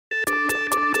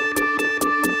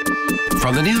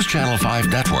From the News Channel 5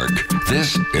 network,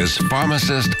 this is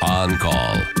Pharmacist on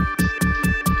Call.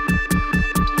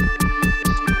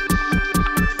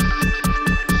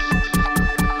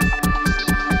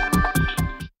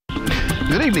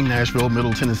 Good evening, Nashville,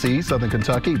 Middle Tennessee, Southern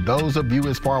Kentucky. Those of you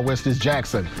as far west as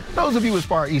Jackson. Those of you as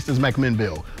far east as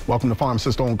McMinnville. Welcome to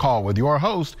Pharmacist on Call with your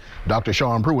host, Dr.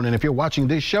 Sean Pruitt. And if you're watching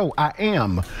this show, I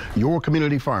am your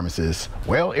community pharmacist.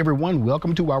 Well, everyone,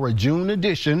 welcome to our June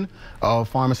edition of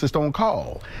Pharmacist on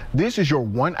Call. This is your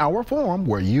 1-hour forum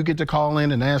where you get to call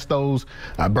in and ask those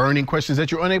burning questions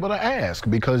that you're unable to ask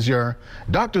because your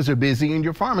doctors are busy and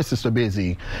your pharmacists are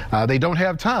busy. They don't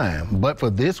have time. But for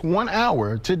this 1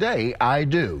 hour today, I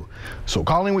do. So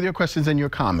call in with your questions and your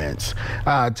comments.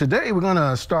 Today, we're going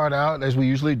to start out, as we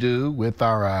usually do, with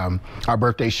our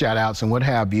birthday shout outs and what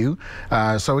have you.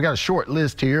 So we got a short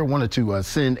list here. Wanted to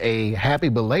send a happy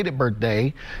belated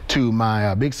birthday to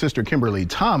my big sister, Kimberly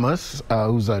Thomas,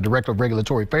 who's Director of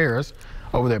Regulatory Affairs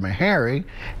over there at Meharry,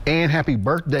 and happy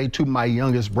birthday to my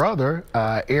youngest brother,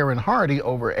 Aaron Hardy,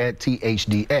 over at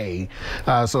THDA.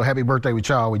 So happy birthday with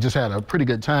y'all. We just had a pretty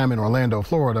good time in Orlando,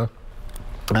 Florida.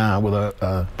 With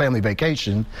a family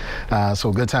vacation, so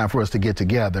a good time for us to get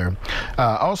together.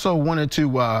 Also wanted to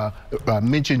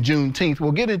mention Juneteenth.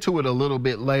 We'll get into it a little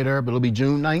bit later, but it'll be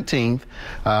June 19th,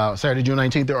 Saturday, June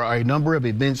 19th. There are a number of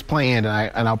events planned,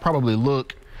 and I'll probably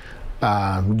look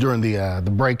during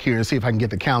the break here and see if I can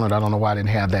get the calendar. I don't know why I didn't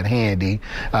have that handy.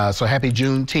 So happy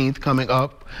Juneteenth coming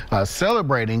up,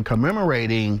 celebrating,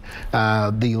 commemorating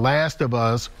the last of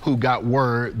us who got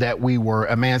word that we were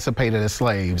emancipated as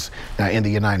slaves in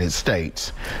the United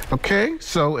States. Okay,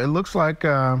 so it looks like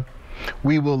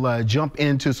we will jump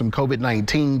into some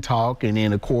COVID-19 talk and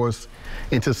then, of course,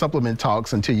 into supplement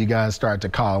talks until you guys start to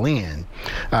call in.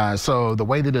 So the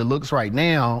way that it looks right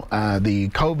now, the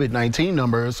COVID-19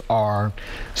 numbers are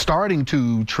starting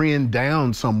to trend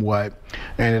down somewhat.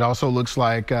 And it also looks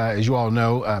like, as you all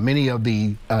know, many of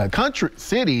the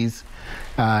cities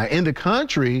in the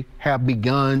country have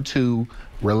begun to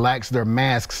relax their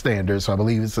mask standards. So I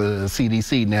believe it's a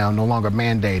CDC now, no longer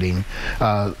mandating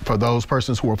for those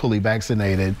persons who are fully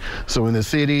vaccinated. So in the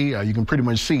city, you can pretty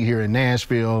much see here in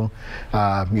Nashville,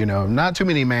 not too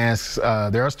many masks.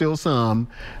 There are still some,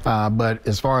 but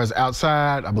as far as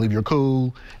outside, I believe you're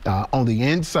cool. On the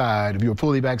inside, if you're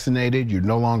fully vaccinated, you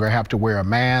no longer have to wear a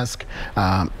mask.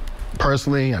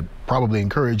 Personally, I'd probably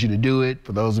encourage you to do it.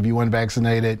 For those of you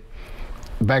unvaccinated,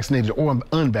 vaccinated or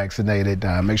unvaccinated,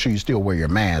 make sure you still wear your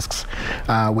masks.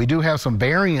 We do have some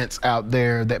variants out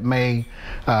there that may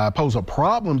pose a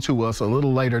problem to us a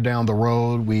little later down the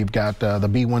road. We've got the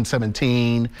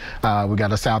B117, we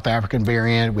got a South African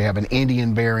variant, we have an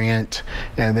Indian variant,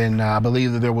 and then I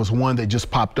believe that there was one that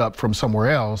just popped up from somewhere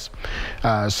else.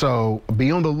 So be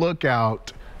on the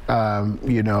lookout,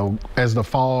 as the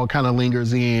fall kind of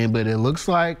lingers in, but it looks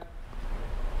like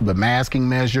the masking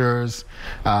measures,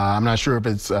 I'm not sure if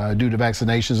it's due to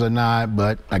vaccinations or not,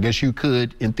 but I guess you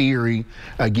could, in theory,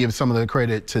 give some of the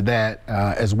credit to that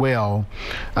as well.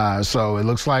 So it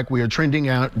looks like we are trending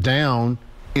down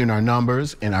in our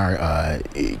numbers, in our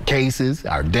cases,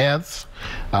 our deaths.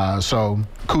 So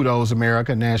kudos,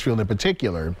 America, Nashville in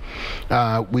particular.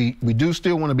 We do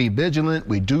still want to be vigilant.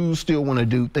 We do still want to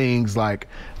do things like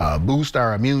boost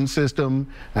our immune system.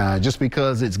 Just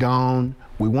because it's gone,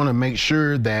 we want to make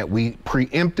sure that we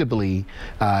preemptively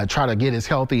try to get as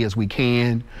healthy as we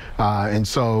can. And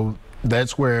so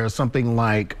that's where something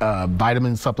like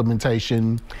vitamin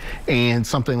supplementation and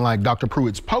something like Dr.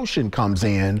 Pruitt's potion comes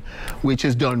in, which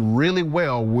has done really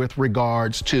well with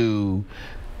regards to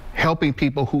helping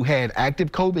people who had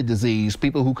active COVID disease,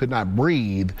 people who could not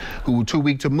breathe, who were too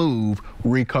weak to move,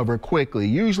 recover quickly.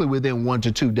 Usually within 1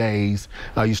 to 2 days,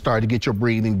 you start to get your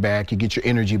breathing back, you get your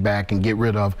energy back, and get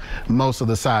rid of most of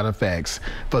the side effects.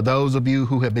 For those of you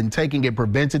who have been taking it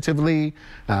preventatively,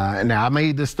 now I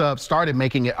made this stuff, started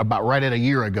making it about right at a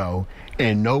year ago,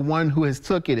 and no one who has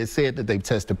took it has said that they've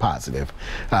tested positive,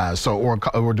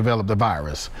 or developed the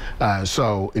virus.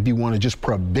 So if you want to just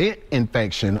prevent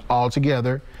infection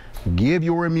altogether, give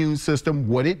your immune system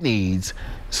what it needs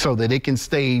so that it can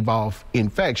stave off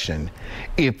infection.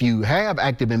 If you have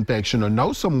active infection or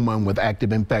know someone with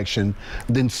active infection,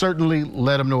 then certainly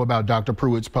let them know about Dr.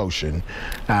 Pruitt's potion.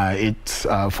 It's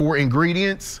 4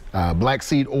 ingredients, black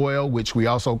seed oil, which we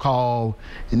also call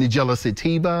Nigella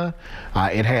sativa.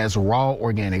 It has raw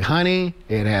organic honey.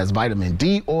 It has vitamin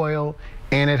D oil,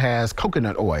 and it has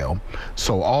coconut oil.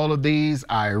 So all of these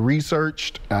I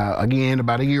researched, again,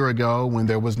 about a year ago when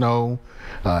there was no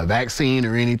vaccine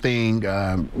or anything,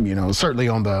 certainly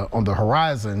on the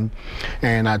horizon.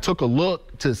 And I took a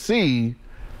look to see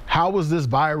how was this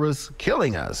virus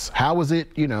killing us? How was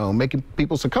it, making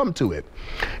people succumb to it?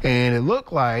 And it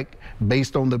looked like,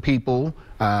 based on the people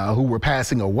who were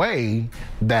passing away,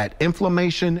 that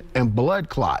inflammation and blood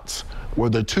clots were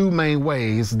the two main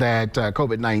ways that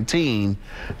COVID-19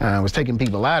 was taking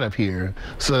people out of here.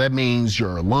 So that means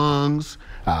your lungs,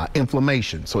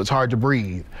 inflammation, so it's hard to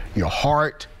breathe, your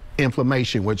heart,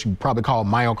 inflammation, which you probably call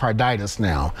myocarditis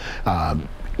now,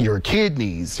 your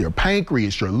kidneys, your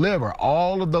pancreas, your liver,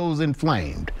 all of those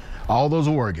inflamed, all those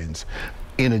organs.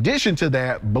 In addition to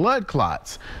that, blood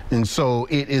clots. And so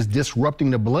it is disrupting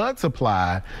the blood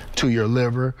supply to your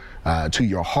liver, to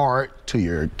your heart, to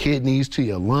your kidneys, to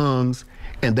your lungs,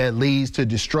 and that leads to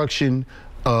destruction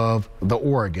of the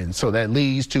organs. So that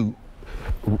leads to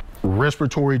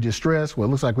respiratory distress. Well,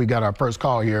 it looks like we got our first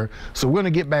call here. So we're going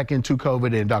to get back into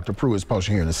COVID, and Dr. Pruitt's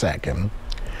posting here in a second.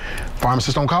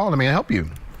 Pharmacist on call, let me help you.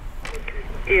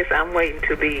 Yes, I'm waiting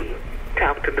to be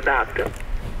talked to the doctor.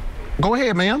 Go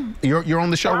ahead, ma'am. You're on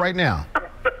the show right now.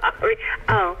 Sorry.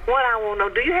 What I want to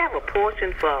know, do you have a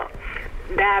portion for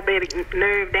diabetic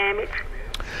nerve damage?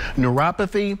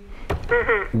 Neuropathy?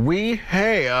 Mm-hmm. We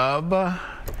have,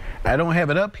 I don't have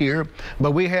it up here,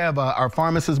 but we have our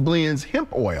Pharmacist blends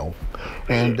hemp oil.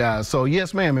 And so,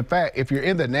 yes, ma'am. In fact, if you're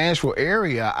in the Nashville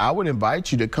area, I would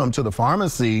invite you to come to the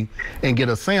pharmacy and get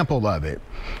a sample of it.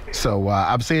 So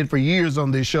I've said for years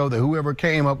on this show that whoever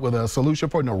came up with a solution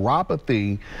for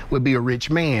neuropathy would be a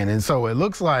rich man. And so it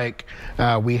looks like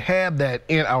we have that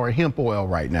in our hemp oil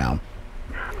right now.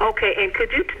 Okay, and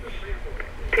could you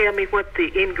tell me what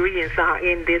the ingredients are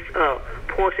in this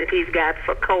portion he's got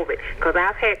for COVID? Because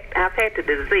I've had the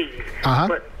disease,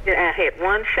 but I had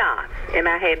one shot, and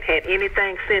I hadn't had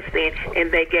anything since then,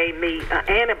 and they gave me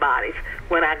antibodies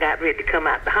when I got ready to come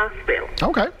out the hospital.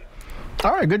 Okay.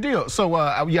 All right, good deal. So,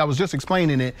 yeah, I was just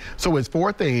explaining it. So it's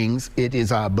 4 things. It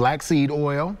is black seed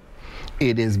oil,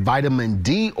 it is vitamin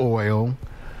D oil,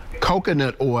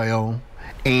 coconut oil,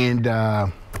 and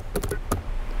raw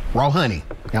honey.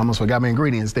 I almost forgot my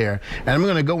ingredients there. And I'm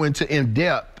going to go into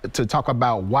in-depth to talk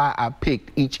about why I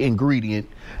picked each ingredient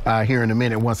here in a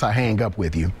minute once I hang up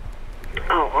with you.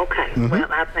 Oh, okay. Mm-hmm. Well,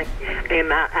 I think,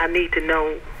 and I need to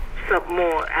know something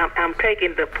more. I'm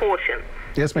taking the portion.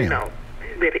 Yes, ma'am.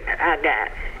 That I got,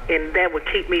 and that would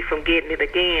keep me from getting it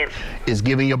again. It's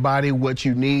giving your body what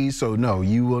you need, so no,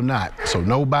 you will not. So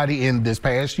nobody in this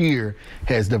past year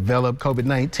has developed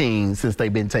COVID-19 since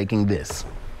they've been taking this.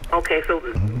 Okay, so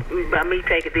by me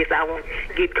taking this, I won't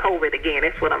get COVID again.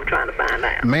 That's what I'm trying to find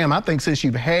out. Ma'am, I think since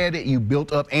you've had it, you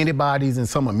built up antibodies and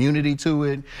some immunity to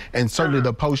it, and certainly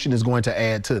the potion is going to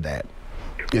add to that.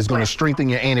 It's going to strengthen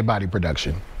your antibody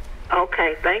production.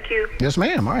 Okay, thank you. Yes,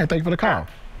 ma'am. All right, thank you for the call.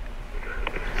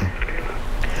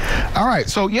 All right,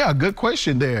 so yeah, good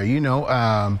question there. Do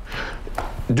I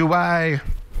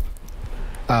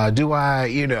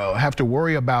have to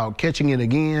worry about catching it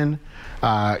again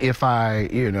if I,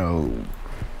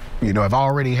 I've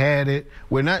already had it?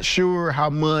 We're not sure how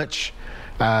much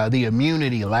the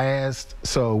immunity lasts,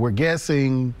 so we're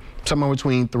guessing somewhere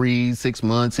between 3-6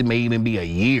 months. It may even be a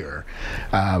year.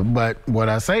 But what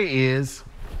I say is,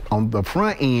 on the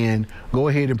front end, go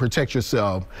ahead and protect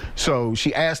yourself. So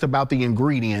she asked about the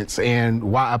ingredients and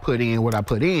why I put in what I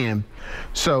put in.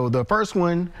 So the first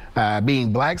one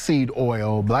being black seed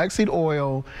oil. Black seed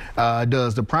oil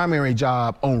does the primary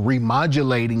job on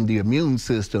remodulating the immune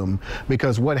system,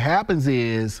 because what happens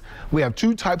is we have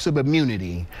 2 types of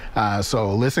immunity.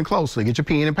 So listen closely, get your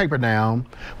pen and paper down.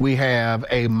 We have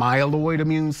a myeloid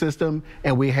immune system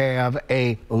and we have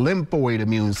a lymphoid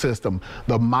immune system.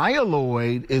 The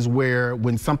myeloid is where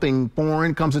when something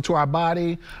foreign comes into our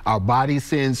body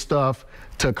sends stuff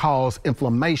to cause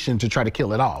inflammation to try to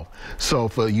kill it off. So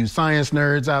for you science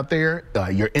nerds out there,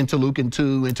 your interleukin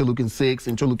 2, interleukin 6,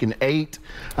 interleukin 8,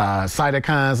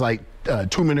 cytokines like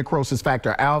tumor necrosis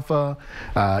factor alpha,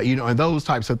 and those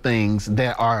types of things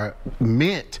that are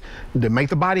meant to make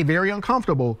the body very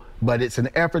uncomfortable, but it's an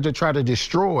effort to try to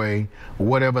destroy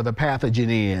whatever the pathogen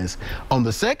is. On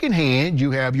the second hand, you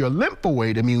have your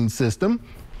lymphoid immune system,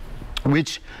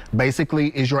 which basically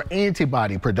is your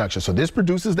antibody production. So this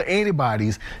produces the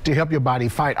antibodies to help your body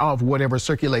fight off whatever's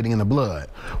circulating in the blood.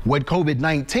 What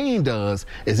COVID-19 does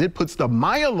is it puts the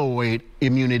myeloid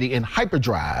immunity in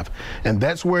hyperdrive, and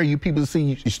that's where you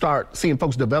start seeing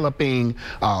folks developing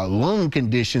lung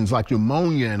conditions like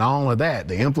pneumonia and all of that,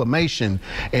 the inflammation.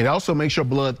 And it also makes your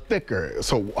blood thicker,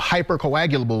 so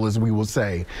hypercoagulable, as we will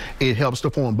say. It helps to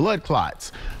form blood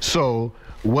clots. So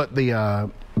what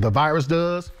the the virus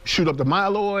does, shoot up the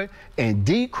myeloid and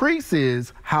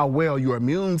decreases how well your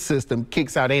immune system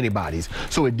kicks out antibodies.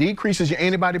 So it decreases your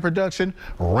antibody production,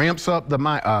 ramps up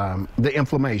the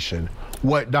inflammation.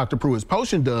 What Dr. Pruitt's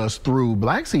potion does through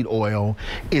black seed oil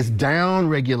is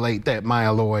down-regulate that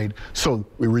myeloid, so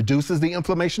it reduces the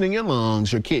inflammation in your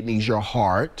lungs, your kidneys, your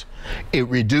heart. It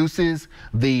reduces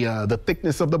the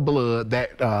thickness of the blood,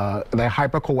 that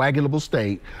hypercoagulable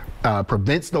state,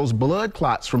 prevents those blood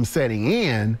clots from setting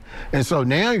in. And so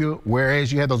now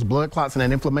whereas you had those blood clots and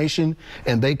that inflammation,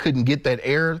 and they couldn't get that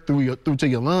air through to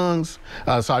your lungs.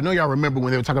 So I know y'all remember when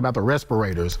they were talking about the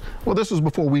respirators. Well, this was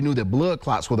before we knew that blood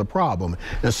clots were the problem.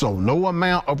 And so no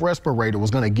amount of respirator was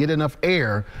going to get enough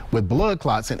air with blood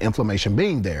clots and inflammation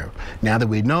being there. Now that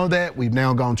we know that, we've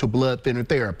now gone to blood thinner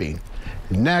therapy.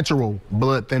 Natural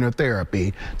blood thinner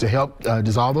therapy to help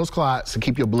dissolve those clots, to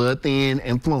keep your blood thin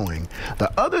and flowing.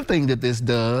 The other thing that this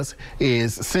does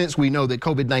is, since we know that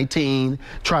COVID-19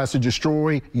 tries to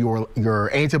destroy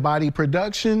your antibody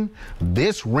production,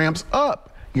 this ramps up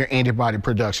your antibody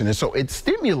production, and so it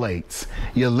stimulates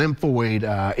your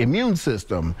lymphoid immune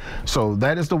system. So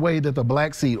that is the way that the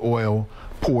black seed oil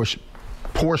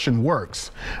portion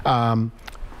works.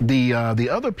 The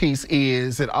other piece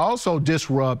is it also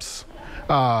disrupts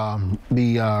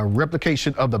the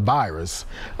replication of the virus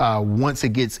once it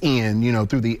gets in,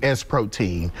 through the S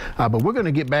protein. But we're going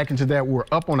to get back into that. We're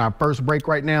up on our first break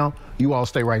right now. You all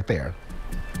stay right there.